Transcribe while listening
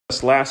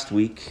Last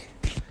week,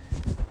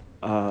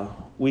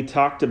 we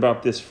talked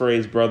about this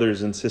phrase,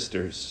 brothers and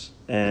sisters,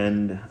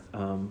 and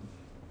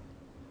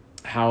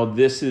how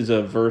this is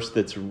a verse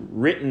that's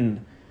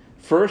written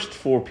first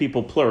for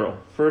people plural,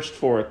 first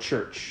for a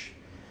church.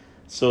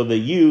 So the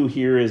you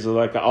here is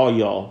like all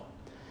y'all,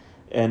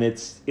 and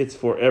it's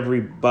for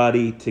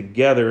everybody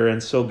together.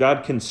 And so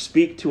God can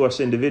speak to us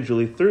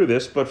individually through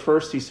this, but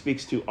first he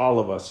speaks to all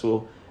of us.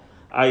 So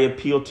I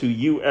appeal to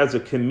you as a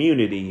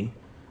community,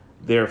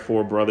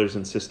 therefore, brothers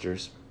and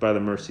sisters, by the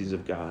mercies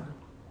of God.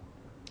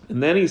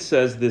 And then he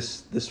says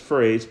this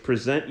phrase,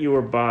 present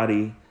your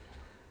body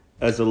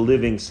as a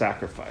living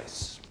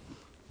sacrifice.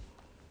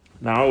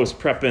 Now, I was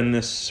prepping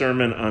this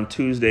sermon on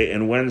Tuesday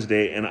and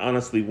Wednesday, and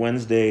honestly,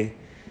 Wednesday,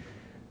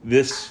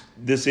 this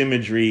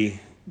imagery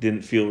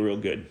didn't feel real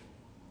good.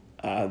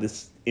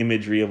 This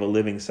imagery of a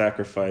living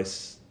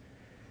sacrifice,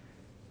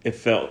 it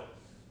felt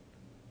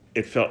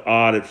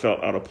odd, it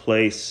felt out of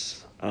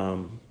place.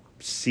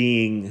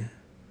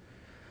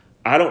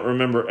 I don't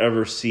remember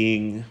ever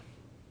seeing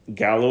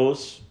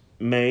gallows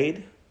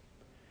made.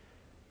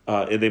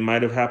 They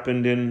might have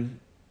happened in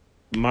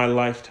my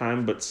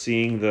lifetime, but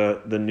seeing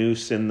the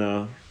noose in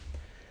the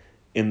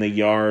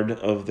yard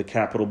of the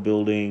Capitol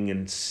building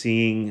and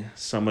seeing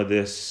some of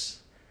this,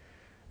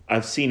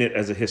 I've seen it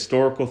as a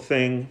historical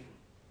thing.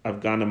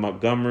 I've gone to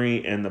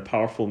Montgomery and the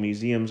powerful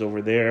museums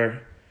over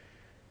there,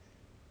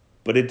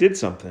 but it did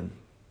something.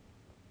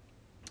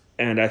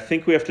 And I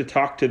think we have to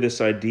talk to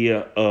this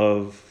idea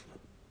of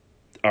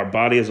our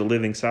body as a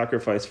living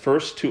sacrifice,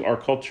 first to our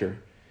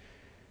culture.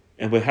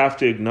 And we have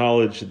to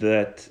acknowledge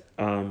that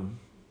our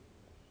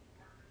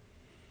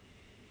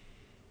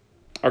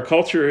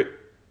culture,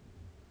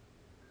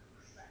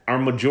 our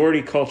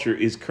majority culture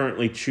is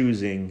currently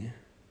choosing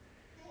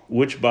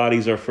which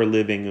bodies are for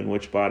living and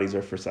which bodies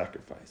are for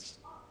sacrifice.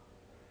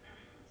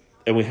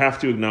 And we have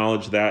to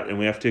acknowledge that, and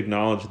we have to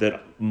acknowledge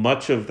that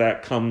much of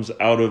that comes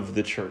out of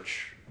the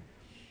church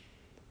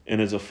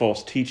and is a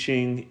false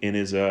teaching and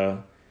is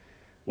a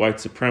white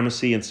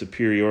supremacy and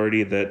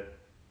superiority that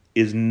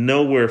is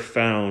nowhere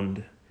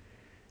found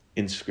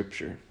in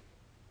Scripture.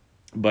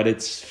 But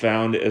it's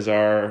found as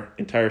our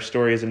entire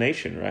story as a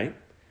nation, right?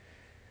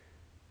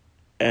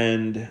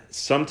 And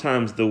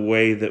sometimes the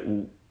way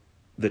that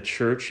the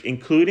church,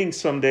 including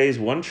some days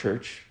one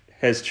church,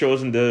 has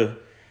chosen to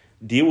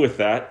deal with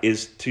that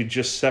is to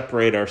just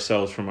separate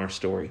ourselves from our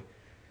story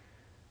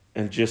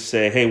and just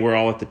say, hey, we're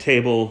all at the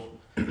table.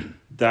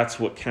 That's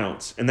what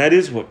counts. And that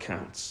is what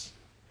counts.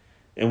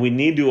 And we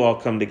need to all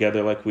come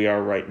together like we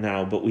are right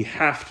now, but we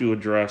have to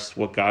address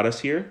what got us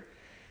here.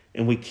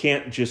 And we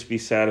can't just be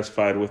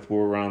satisfied with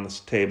where we're on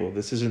this table.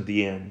 This isn't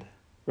the end,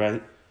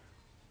 right?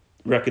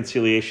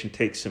 Reconciliation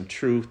takes some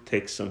truth,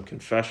 takes some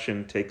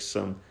confession, takes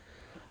some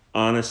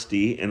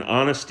honesty. And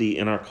honesty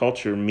in our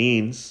culture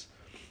means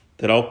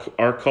that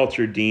our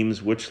culture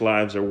deems which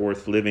lives are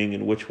worth living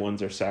and which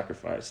ones are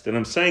sacrificed. And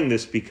I'm saying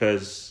this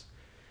because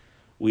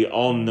we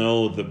all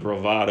know the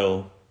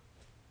bravado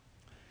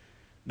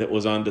that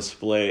was on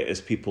display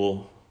as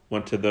people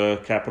went to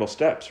the Capitol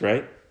steps,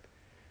 right?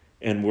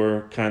 And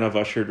were kind of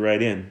ushered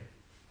right in.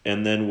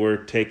 And then we're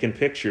taking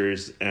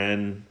pictures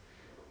and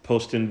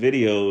posting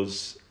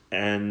videos,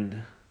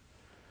 and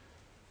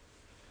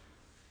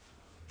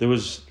there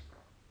was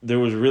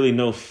really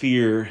no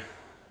fear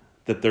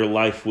that their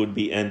life would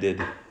be ended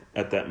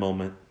at that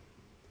moment,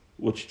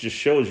 which just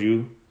shows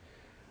you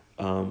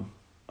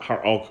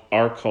how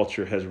our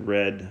culture has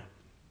read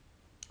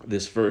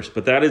this verse.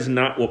 But that is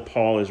not what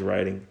Paul is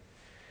writing.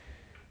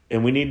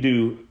 And we need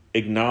to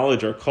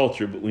acknowledge our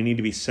culture, but we need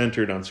to be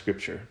centered on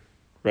Scripture,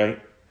 right?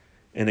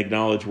 And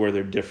acknowledge where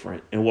they're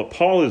different. And what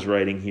Paul is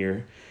writing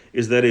here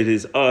is that it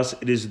is us,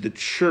 it is the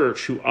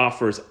church who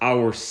offers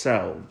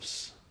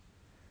ourselves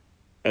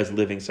as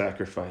living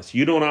sacrifice.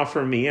 You don't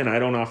offer me and I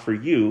don't offer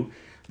you,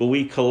 but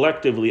we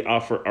collectively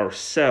offer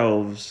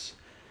ourselves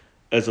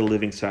as a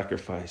living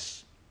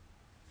sacrifice.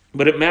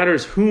 But it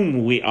matters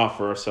whom we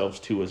offer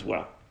ourselves to as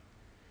well.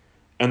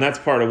 And that's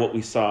part of what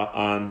we saw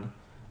on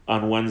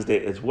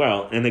Wednesday as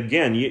well. And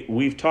again,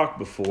 we've talked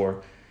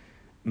before,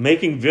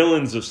 making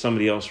villains of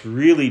somebody else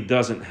really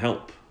doesn't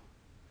help.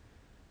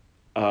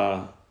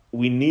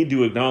 We need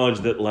to acknowledge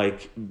that,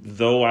 like,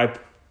 though I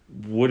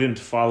wouldn't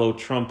follow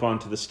Trump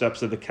onto the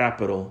steps of the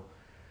Capitol,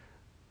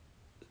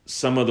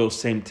 some of those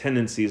same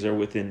tendencies are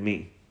within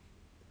me.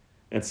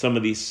 And some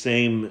of these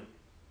same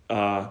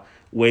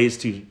ways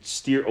to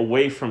steer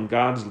away from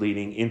God's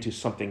leading into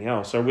something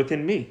else are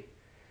within me.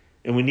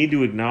 And we need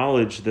to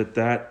acknowledge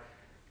that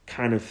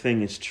kind of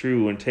thing is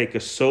true and take a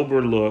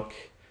sober look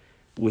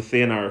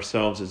within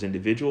ourselves as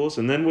individuals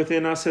and then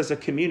within us as a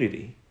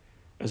community,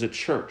 as a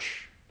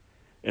church,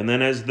 and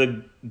then as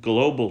the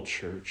global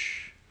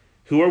church.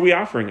 Who are we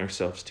offering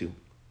ourselves to?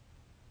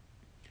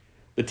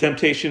 The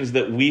temptations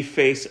that we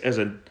face as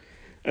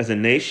a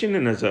nation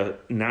and as a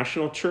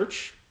national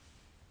church.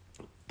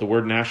 The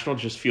word national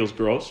just feels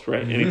gross,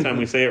 right? Anytime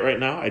we say it right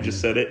now, I just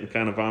said it and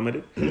kind of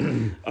vomited.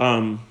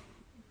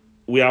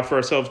 We offer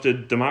ourselves to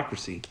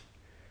democracy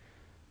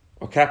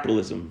or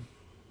capitalism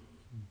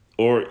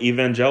or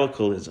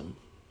evangelicalism,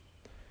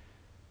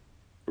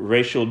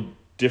 racial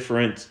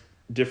difference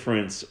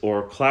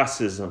or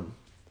classism.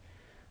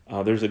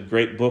 There's a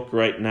great book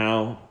right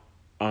now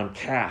on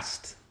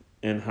caste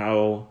and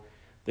how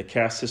the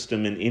caste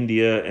system in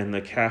India and the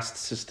caste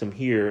system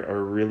here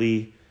are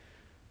really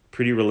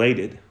pretty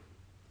related.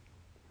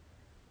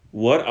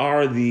 What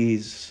are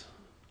these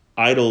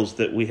idols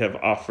that we have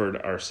offered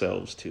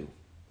ourselves to?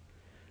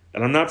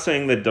 And I'm not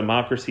saying that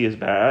democracy is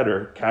bad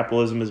or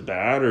capitalism is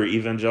bad or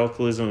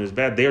evangelicalism is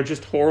bad. They are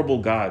just horrible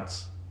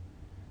gods.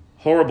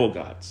 Horrible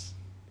gods.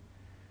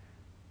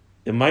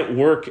 It might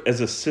work as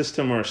a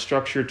system or a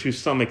structure to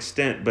some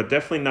extent, but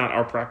definitely not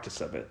our practice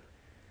of it.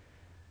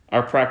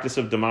 Our practice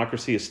of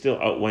democracy is still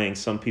outweighing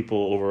some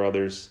people over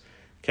others.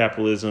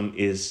 Capitalism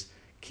is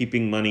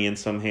keeping money in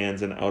some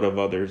hands and out of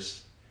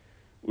others.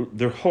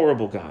 They're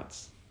horrible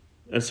gods.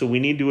 And so we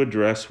need to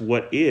address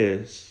what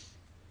is,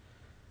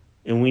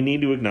 and we need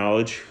to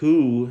acknowledge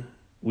who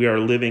we are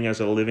living as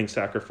a living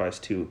sacrifice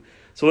to.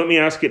 So let me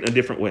ask it in a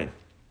different way.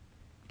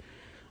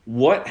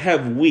 What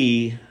have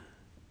we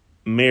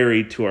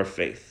married to our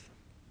faith?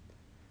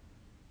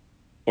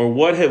 Or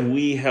what have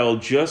we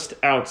held just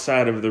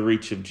outside of the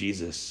reach of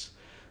Jesus?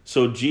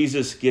 So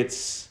Jesus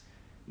gets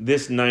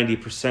this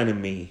 90% of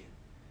me,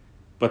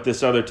 but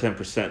this other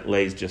 10%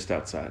 lays just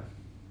outside.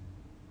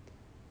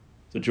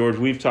 So George,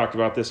 we've talked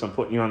about this. I'm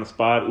putting you on the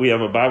spot. We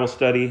have a Bible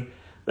study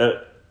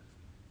that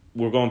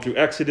we're going through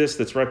Exodus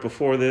that's right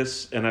before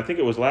this. And I think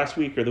it was last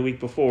week or the week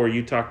before,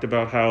 you talked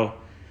about how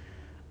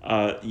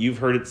you've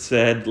heard it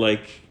said,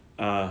 like,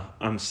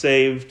 I'm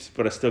saved,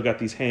 but I still got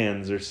these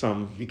hands or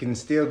some. You can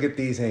still get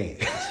these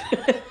hands.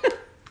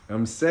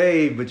 I'm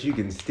saved, but you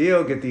can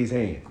still get these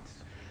hands.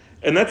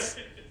 And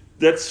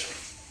that's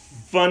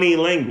funny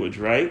language,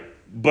 right?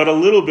 But a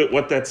little bit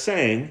what that's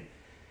saying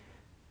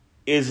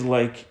is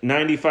like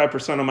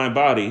 95% of my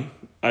body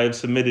I have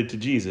submitted to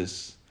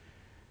Jesus.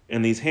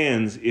 And these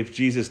hands, if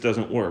Jesus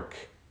doesn't work,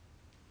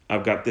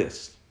 I've got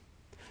this.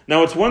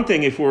 Now, it's one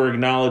thing if we're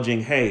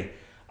acknowledging, hey,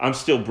 I'm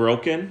still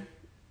broken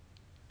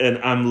and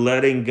I'm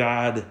letting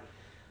God,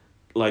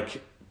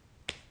 like,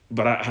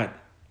 but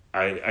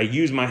I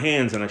use my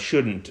hands and I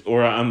shouldn't,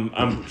 or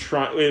I'm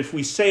trying. If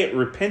we say it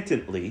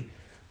repentantly,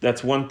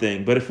 that's one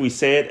thing. But if we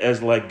say it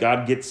as like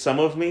God gets some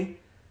of me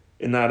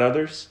and not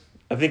others,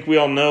 I think we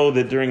all know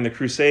that during the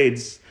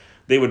Crusades,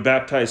 they would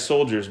baptize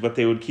soldiers, but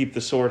they would keep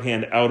the sword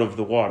hand out of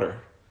the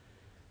water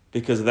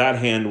because that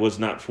hand was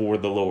not for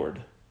the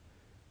Lord.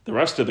 The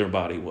rest of their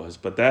body was,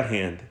 but that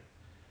hand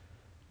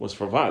was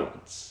for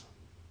violence.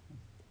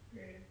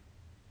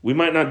 We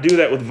might not do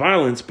that with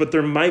violence, but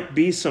there might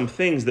be some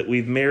things that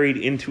we've married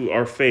into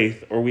our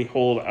faith or we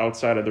hold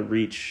outside of the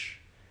reach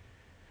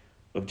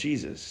of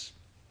Jesus.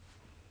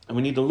 And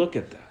we need to look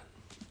at that.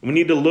 We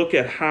need to look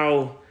at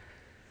how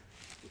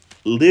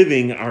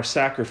living our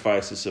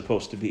sacrifice is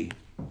supposed to be.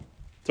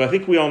 So I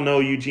think we all know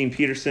Eugene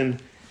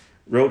Peterson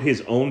wrote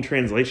his own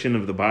translation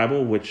of the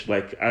Bible, which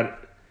like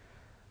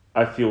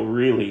I feel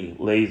really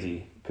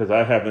lazy because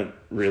I haven't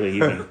really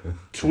even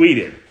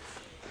tweeted.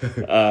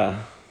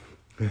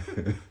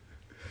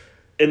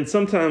 And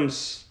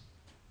sometimes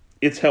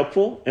it's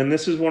helpful, and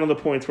this is one of the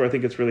points where I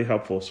think it's really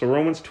helpful. So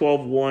Romans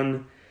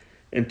 12:1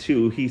 and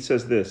 2, he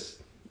says this.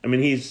 I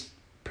mean, he's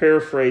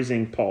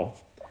paraphrasing Paul.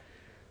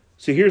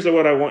 So here's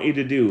what I want you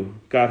to do,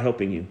 God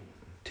helping you.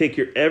 Take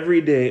your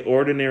everyday,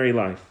 ordinary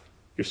life.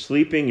 You're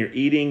sleeping, you're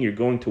eating, you're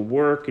going to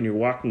work, and you're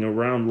walking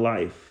around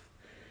life,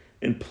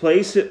 and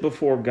place it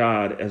before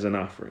God as an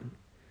offering.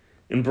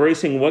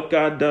 Embracing what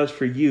God does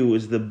for you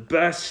is the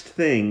best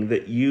thing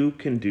that you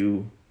can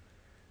do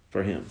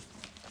for him.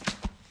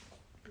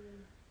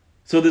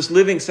 So this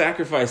living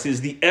sacrifice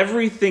is the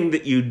everything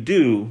that you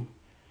do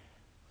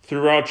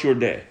throughout your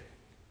day.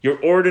 Your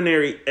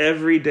ordinary,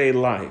 everyday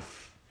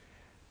life,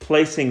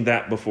 placing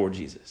that before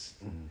Jesus.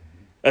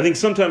 I think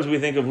sometimes we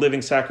think of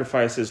living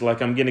sacrifices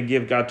like I'm going to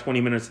give God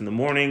 20 minutes in the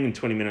morning and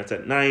 20 minutes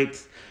at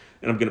night,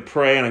 and I'm going to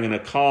pray and I'm going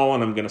to call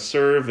and I'm going to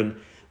serve, and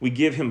we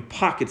give him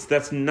pockets.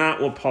 That's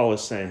not what Paul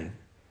is saying.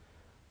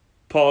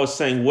 Paul is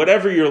saying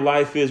whatever your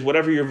life is,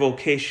 whatever your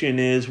vocation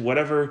is,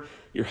 whatever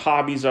your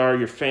hobbies are,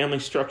 your family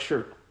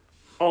structure,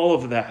 all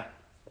of that,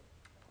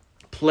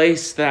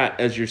 place that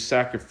as your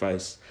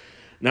sacrifice.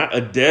 Not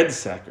a dead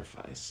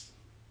sacrifice,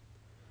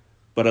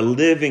 but a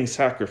living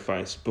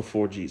sacrifice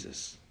before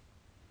Jesus.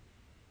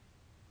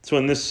 So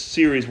in this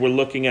series, we're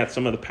looking at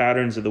some of the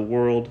patterns of the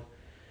world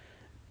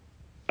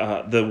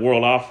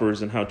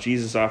offers and how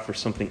Jesus offers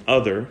something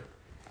other.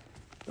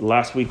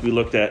 Last week, we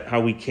looked at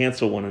how we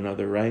cancel one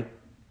another, right?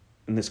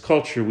 In this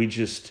culture,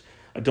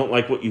 I don't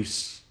like what you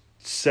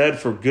said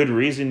for good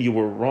reason. You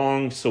were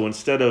wrong. So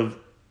instead of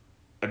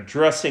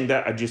addressing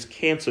that, I just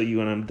cancel you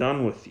and I'm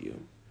done with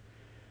you.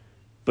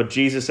 But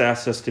Jesus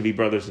asks us to be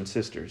brothers and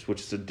sisters,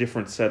 which is a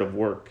different set of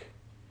work.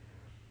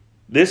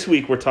 This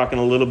week, we're talking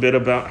a little bit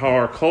about how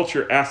our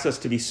culture asks us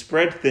to be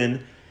spread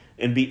thin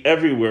and be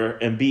everywhere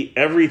and be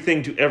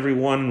everything to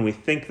everyone. And we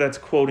think that's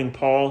quoting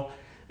Paul,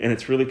 and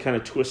it's really kind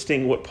of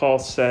twisting what Paul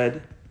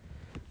said.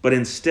 But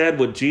instead,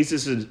 what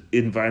Jesus is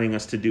inviting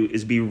us to do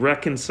is be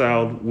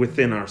reconciled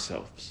within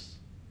ourselves.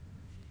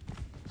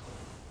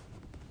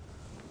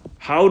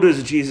 How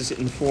does Jesus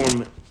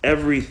inform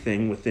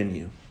everything within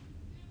you?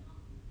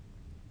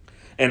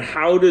 And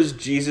how does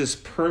Jesus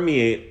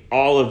permeate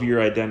all of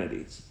your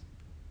identities?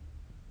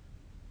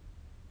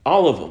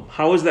 All of them.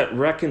 How is that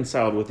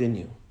reconciled within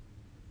you?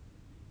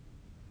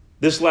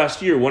 This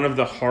last year, one of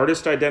the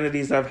hardest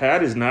identities I've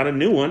had is not a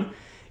new one.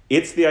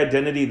 It's the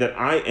identity that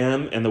I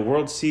am, and the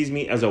world sees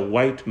me as a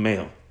white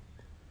male.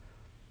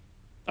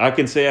 I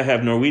can say I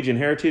have Norwegian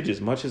heritage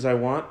as much as I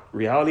want.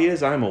 Reality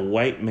is I'm a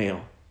white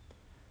male.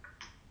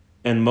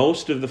 And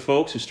most of the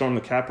folks who storm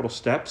the Capitol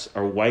steps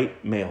are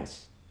white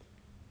males.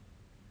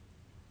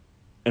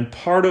 And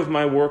part of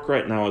my work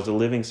right now as a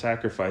living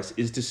sacrifice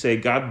is to say,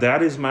 God,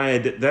 that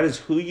is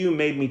who you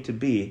made me to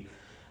be.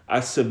 I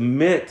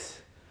submit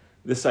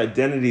this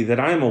identity that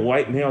I am a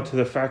white male to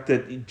the fact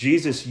that,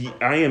 Jesus,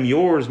 I am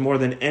yours more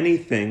than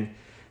anything.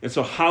 And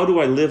so how do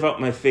I live out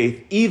my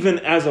faith even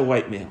as a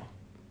white male?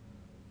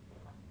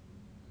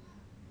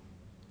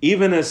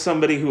 Even as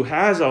somebody who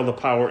has all the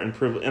power and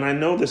privilege. And I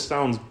know this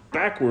sounds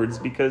backwards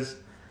because,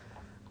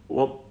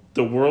 well,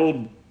 the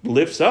world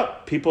lifts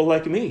up people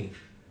like me.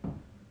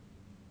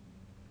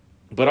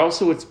 But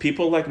also it's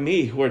people like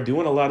me who are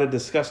doing a lot of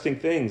disgusting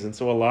things. And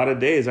so a lot of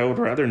days I would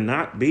rather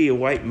not be a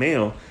white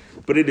male.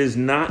 But it is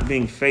not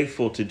being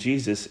faithful to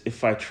Jesus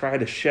if I try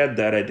to shed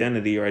that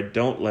identity or I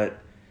don't let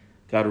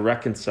God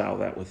reconcile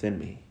that within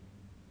me.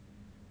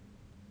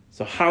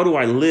 So how do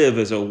I live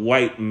as a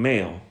white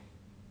male?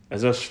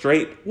 As a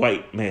straight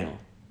white male?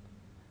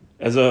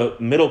 As a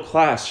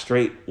middle-class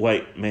straight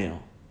white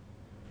male?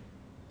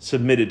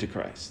 Submitted to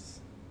Christ?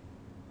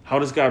 How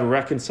does God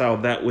reconcile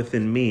that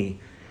within me?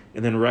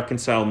 And then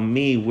reconcile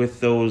me with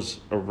those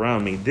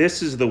around me.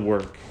 This is the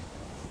work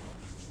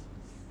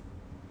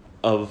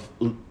of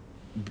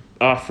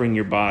offering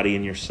your body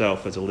and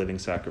yourself as a living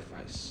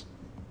sacrifice.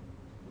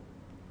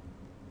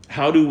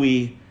 How do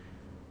we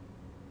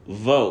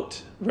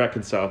vote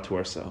reconciled to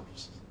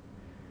ourselves?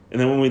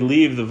 And then when we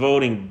leave the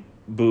voting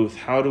booth,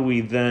 how do we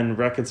then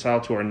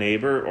reconcile to our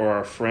neighbor or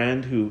our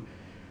friend who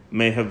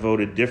may have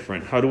voted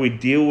different? How do we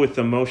deal with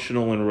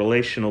emotional and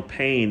relational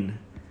pain?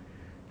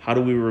 How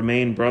do we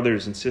remain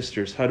brothers and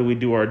sisters? How do we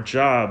do our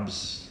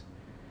jobs?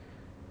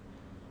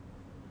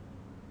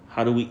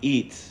 How do we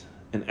eat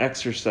and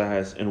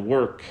exercise and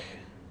work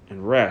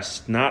and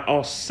rest? Not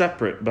all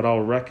separate, but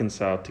all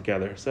reconciled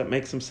together. Does that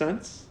make some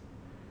sense?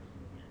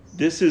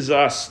 This is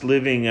us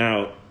living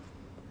out,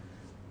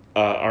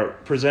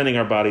 presenting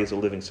our body as a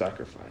living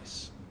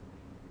sacrifice.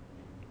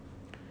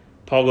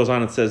 Paul goes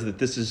on and says that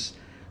this is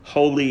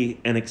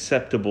holy and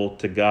acceptable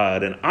to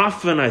God. And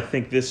often I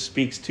think this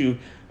speaks to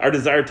our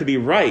desire to be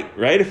right?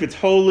 If it's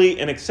holy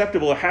and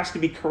acceptable, it has to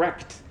be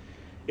correct.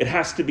 It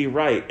has to be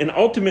right. And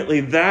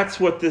ultimately, that's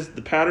what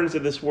the patterns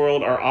of this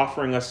world are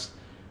offering us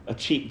a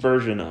cheap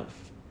version of.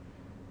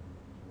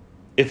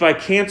 If I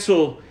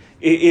cancel,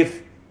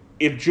 if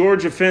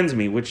George offends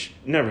me, which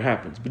never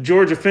happens, but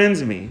George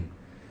offends me,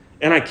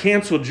 and I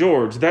cancel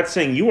George, that's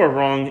saying you are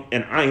wrong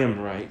and I am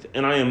right.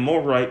 And I am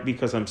more right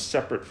because I'm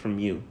separate from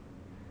you.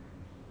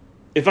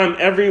 If I'm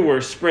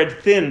everywhere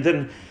spread thin,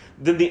 then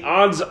the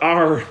odds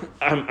are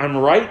I'm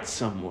right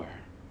somewhere.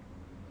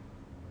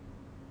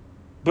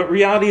 But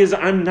reality is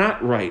I'm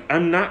not right.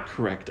 I'm not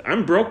correct.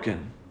 I'm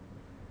broken.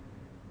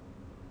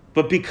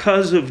 But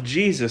because of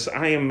Jesus,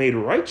 I am made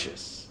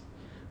righteous.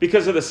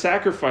 Because of the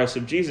sacrifice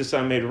of Jesus,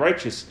 I'm made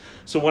righteous.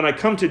 So when I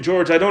come to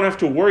George, I don't have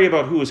to worry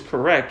about who is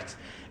correct.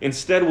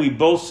 Instead, we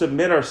both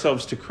submit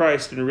ourselves to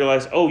Christ and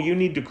realize, oh, you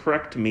need to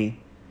correct me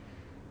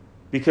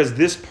because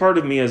this part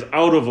of me is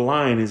out of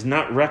line, is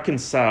not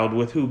reconciled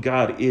with who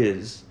God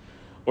is.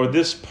 Or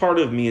this part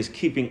of me is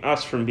keeping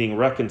us from being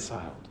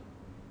reconciled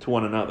to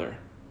one another.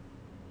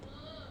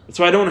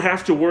 So I don't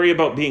have to worry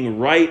about being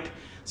right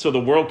so the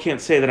world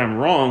can't say that I'm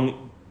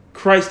wrong.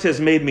 Christ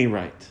has made me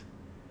right.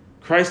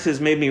 Christ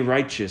has made me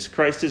righteous.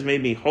 Christ has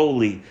made me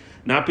holy.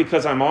 Not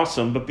because I'm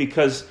awesome, but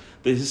because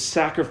his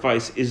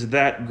sacrifice is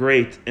that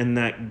great and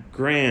that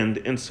grand.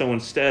 And so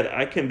instead,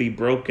 I can be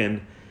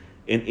broken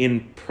and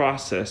in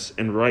process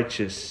and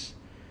righteous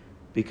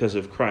because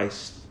of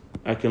Christ.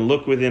 I can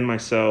look within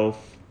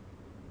myself.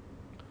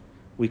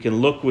 We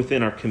can look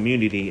within our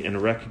community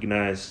and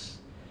recognize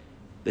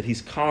that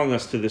he's calling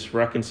us to this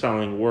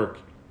reconciling work.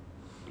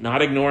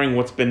 Not ignoring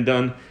what's been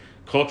done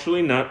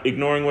culturally, not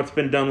ignoring what's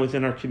been done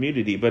within our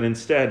community, but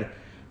instead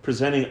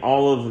presenting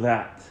all of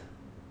that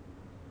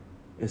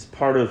as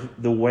part of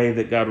the way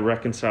that God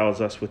reconciles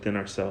us within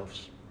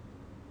ourselves.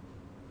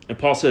 And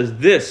Paul says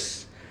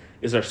this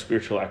is our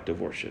spiritual act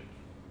of worship.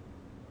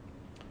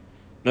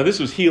 Now this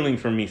was healing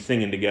for me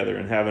singing together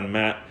and having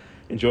Matt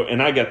enjoy,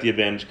 and I got the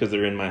advantage because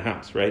they're in my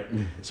house, right?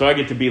 So I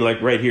get to be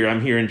like right here.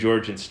 I'm hearing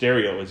George in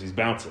stereo as he's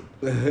bouncing.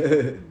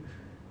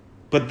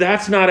 But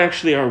that's not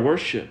actually our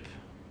worship.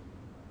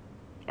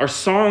 Our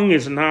song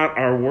is not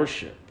our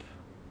worship.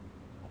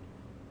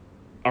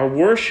 Our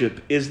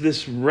worship is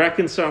this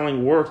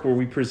reconciling work where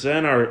we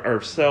present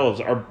ourselves,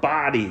 our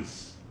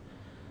bodies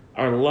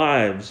our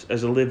lives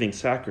as a living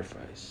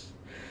sacrifice.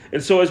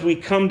 And so as we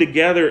come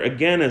together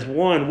again as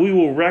one, we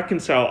will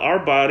reconcile our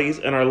bodies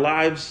and our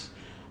lives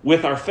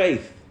with our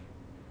faith.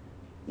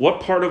 What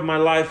part of my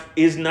life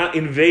is not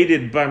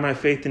invaded by my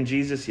faith in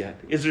Jesus yet?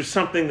 Is there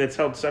something that's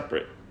held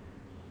separate?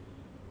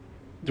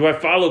 Do I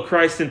follow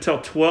Christ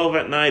until 12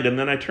 at night and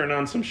then I turn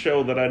on some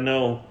show that I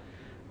know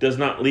does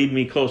not lead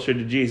me closer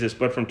to Jesus,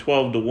 but from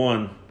 12 to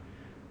 1,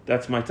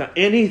 that's my time?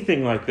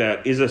 Anything like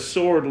that is a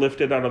sword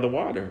lifted out of the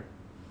water.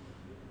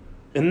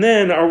 And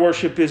then our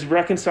worship is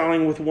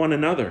reconciling with one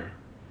another.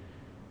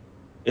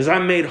 As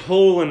I'm made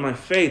whole in my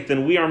faith,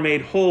 then we are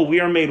made whole. We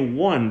are made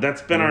one.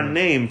 That's been our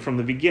name from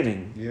the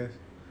beginning. Yes.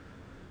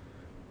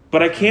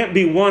 But I can't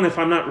be one if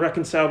I'm not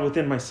reconciled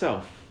within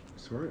myself.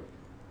 That's right.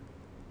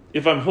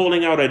 If I'm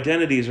holding out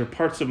identities or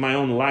parts of my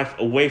own life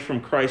away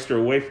from Christ or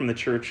away from the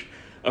church,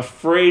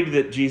 afraid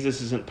that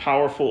Jesus isn't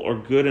powerful or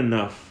good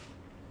enough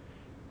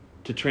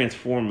to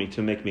transform me,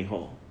 to make me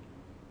whole.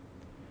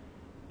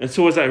 And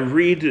so as I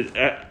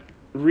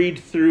read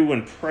through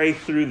and pray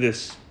through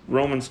this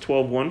Romans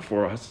 12:1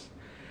 for us,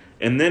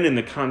 and then in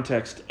the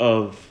context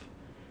of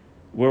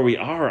where we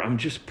are, I'm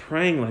just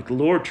praying like,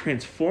 Lord,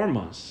 transform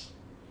us.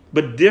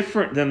 But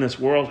different than this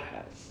world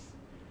has.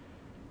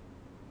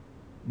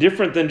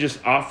 Different than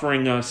just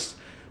offering us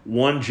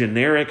one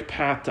generic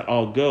path to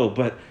all go.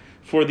 But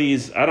for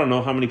these, I don't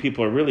know how many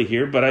people are really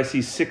here, but I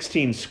see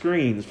 16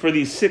 screens. For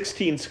these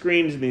 16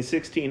 screens in these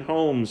 16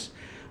 homes,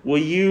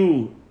 will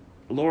you,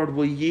 Lord,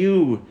 will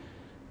you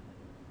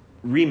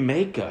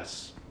remake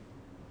us?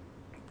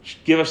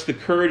 Give us the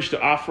courage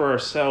to offer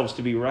ourselves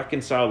to be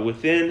reconciled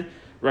within,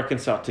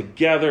 reconciled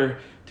together,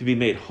 to be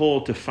made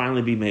whole, to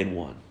finally be made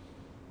one.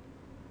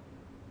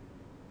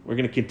 We're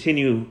going to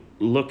continue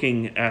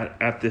looking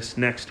at this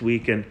next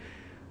week, and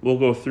we'll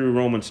go through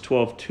Romans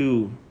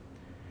 12:2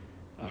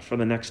 for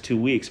the next 2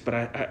 weeks. But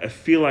I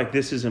feel like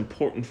this is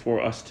important for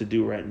us to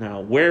do right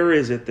now. Where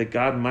is it that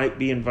God might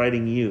be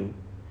inviting you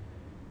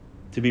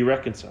to be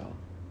reconciled?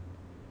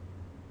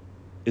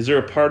 Is there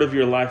a part of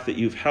your life that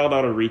you've held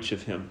out of reach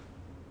of Him,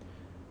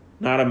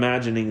 not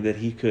imagining that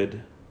He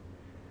could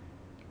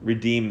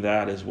redeem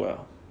that as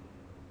well?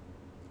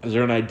 Is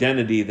there an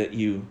identity that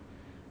you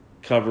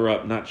cover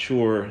up, not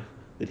sure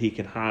that He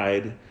can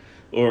hide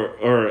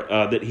or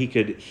that He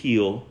could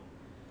heal?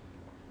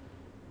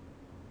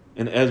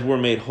 And as we're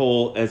made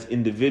whole as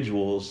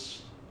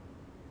individuals,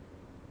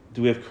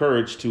 do we have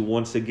courage to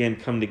once again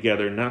come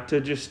together, not to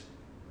just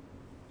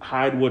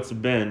hide what's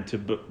been,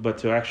 but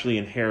to actually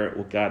inherit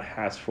what God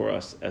has for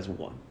us as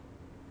one?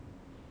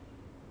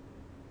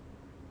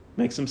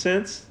 Make some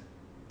sense?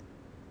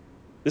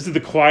 This is the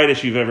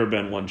quietest you've ever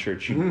been, One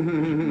Church. It's a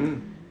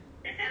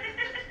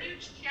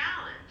huge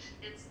challenge.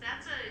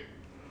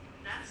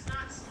 That's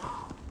not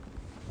small.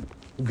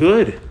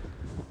 Good.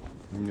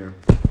 Yeah.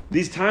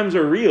 These times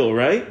are real,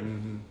 right?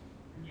 Mm-hmm.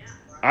 Yeah.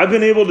 I've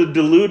been able to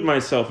delude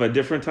myself at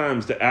different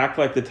times to act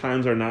like the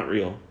times are not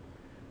real.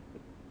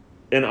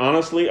 And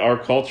honestly, our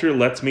culture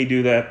lets me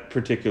do that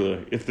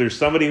particularly. If there's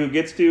somebody who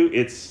gets to,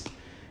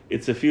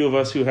 it's a few of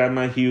us who have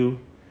my hue.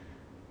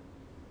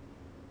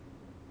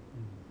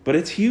 But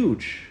it's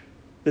huge.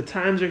 The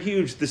times are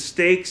huge. The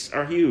stakes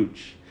are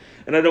huge.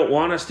 And I don't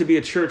want us to be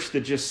a church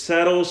that just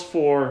settles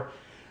for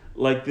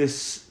like this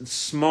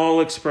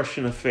small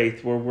expression of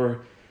faith where we're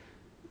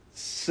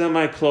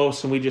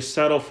semi-close and we just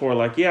settle for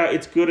like, yeah,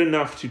 it's good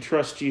enough to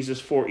trust Jesus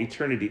for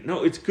eternity.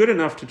 No, it's good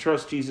enough to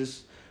trust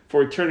Jesus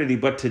for eternity,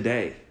 but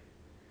today.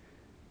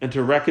 And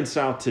to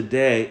reconcile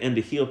today and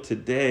to heal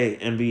today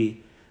and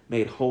be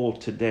made whole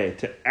today.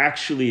 To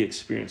actually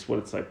experience what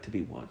it's like to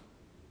be one.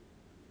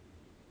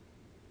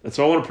 That's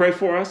all I want to pray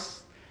for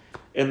us.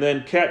 And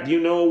then, Kat, do you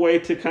know a way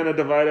to kind of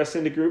divide us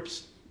into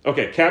groups?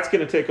 Okay, Kat's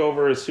going to take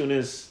over as soon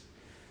as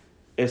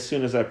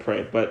I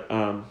pray. But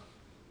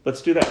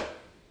let's do that.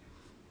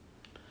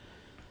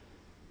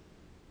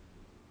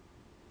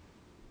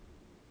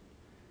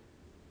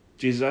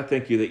 Jesus, I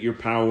thank you that your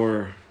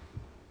power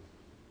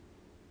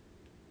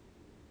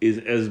is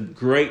as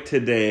great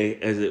today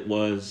as it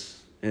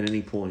was at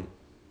any point.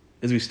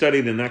 As we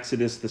studied in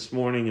Exodus this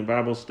morning in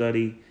Bible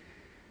study,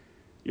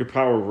 your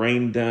power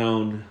rained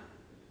down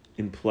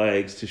in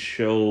plagues to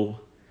show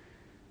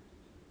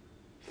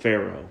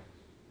Pharaoh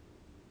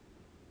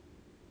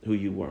who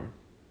you were.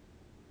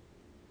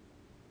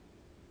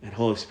 And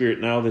Holy Spirit,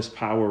 now this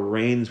power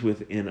reigns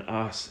within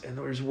us. And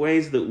there's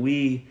ways that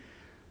we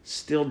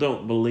still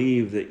don't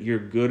believe that you're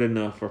good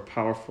enough or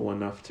powerful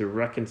enough to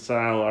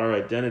reconcile our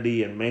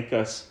identity and make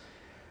us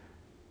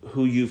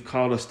who you've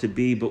called us to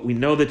be, but we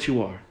know that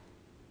you are.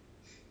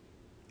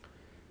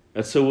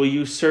 And so will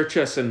you search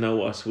us and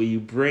know us? Will you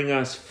bring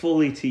us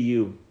fully to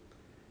you?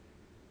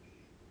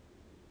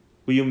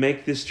 Will you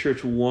make this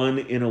church one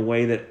in a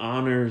way that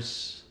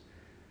honors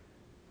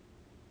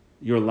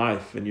your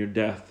life and your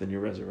death and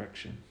your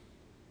resurrection?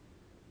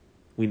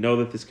 We know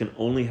that this can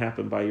only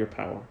happen by your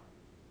power.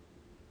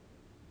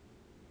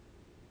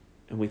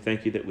 And we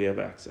thank you that we have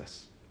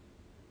access.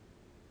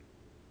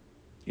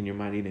 In your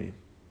mighty name,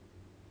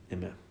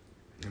 amen.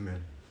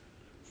 Amen.